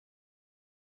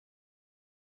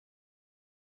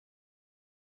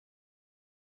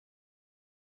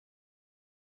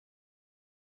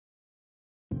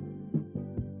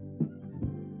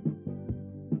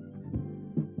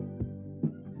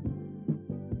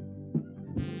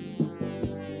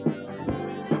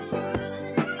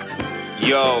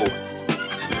Yo,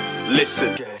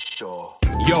 listen.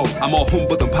 Yo, I'm more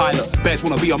humble than pilot. Bears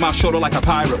wanna be on my shoulder like a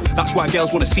pirate. That's why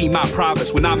girls wanna see my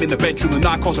privates. When I'm in the bedroom and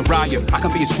I cause a riot. I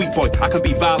can be a sweet boy, I can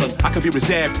be violent, I can be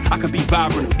reserved, I can be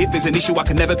vibrant. If there's an issue, I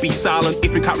can never be silent.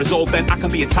 If we can't resolve, then I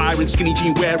can be a tyrant. Skinny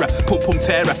jean wearer, pum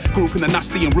terror. Grew up in the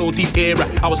nasty and real deep era.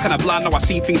 I was kinda blind, now I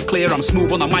see things clear. I'm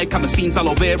smooth on the mic and the scene's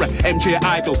aloe vera. MJ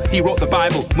Idol, he wrote the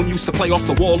Bible. Mum used to play off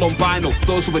the wall on vinyl.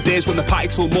 Those were the days when the party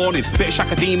till morning. Bit of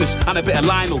Shakademus and a bit of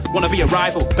Lionel. Wanna be a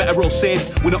rival, better roll safe.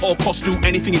 Win at all costs, do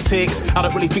anything it takes. I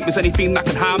don't really think there's anything that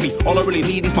can harm me. All I really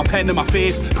need is my pen and my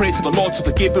faith. Pray to the Lord to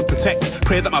forgive and protect.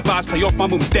 Pray that my bars pay off my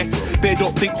mum's debts. They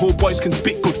don't think whole boys can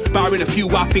spit good. Barring a few,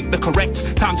 I think they're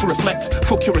correct. Time to reflect,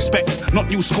 fuck your respect. Not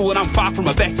new school and I'm far from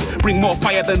a vet. Bring more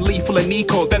fire than Lethal and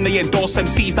Nico. Then they endorse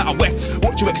MCs that are wet.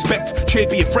 What do you expect? Trade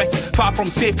be a threat. Far from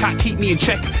safe, can't keep me in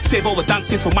check. Save all the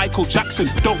dancing for Michael Jackson.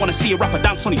 Don't wanna see a rapper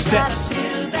dance on his sets.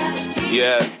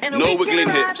 Yeah, no wiggling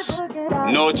hips,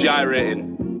 no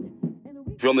gyrating.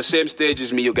 If you're on the same stage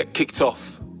as me, you'll get kicked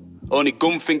off. Only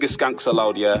gunfinger skanks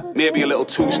allowed, yeah? Maybe a little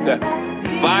two-step.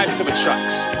 Vibe to the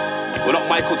tracks. We're not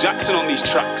Michael Jackson on these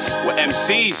tracks. We're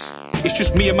MCs. It's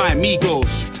just me and my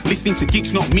amigos. Listening to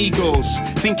gigs, not Migos.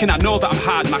 Thinking I know that I'm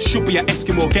hard and I should be an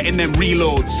Eskimo getting them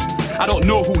reloads. I don't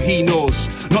know who he knows.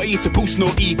 Not here to boost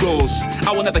no egos.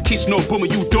 I will never kiss no bummer,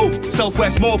 you don't.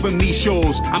 Self-worth's more than these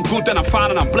shows. I'm good and I'm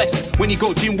fine and I'm blessed. When you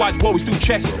go gym, why do you always do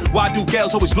chest? Why do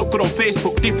girls always look good on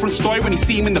Facebook? Different story when you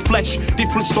see him in the flesh.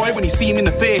 Different story when you see him in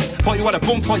the face. Thought you had a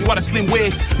bum, thought you had a slim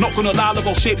waist. Not gonna lie, love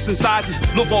all shapes and sizes.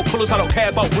 Love all colours, I don't care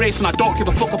about race. And I don't give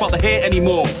a fuck about the hate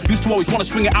anymore. Used to always wanna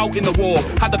swing it out in the war.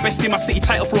 Had the best in my city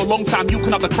title for a long time. You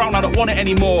can have the crown, I don't want it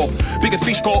anymore. Bigger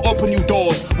fish go open new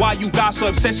doors. Why you guys so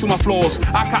obsessed with my flaws?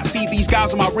 I can't see these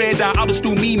guys on my radar. I'll just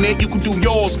do me, mate, you can do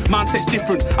yours. Mindset's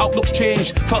different, outlooks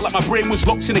change. Felt like my brain was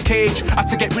locked in a cage. Had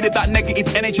to get rid of that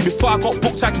negative energy. Before I got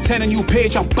booked, I could turn a new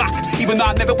page. I'm back, even though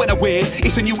I never went away.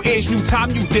 It's a new age, new time,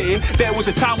 new day. There was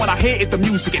a time when I hated the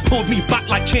music. It pulled me back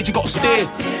like change, you gotta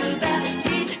stay.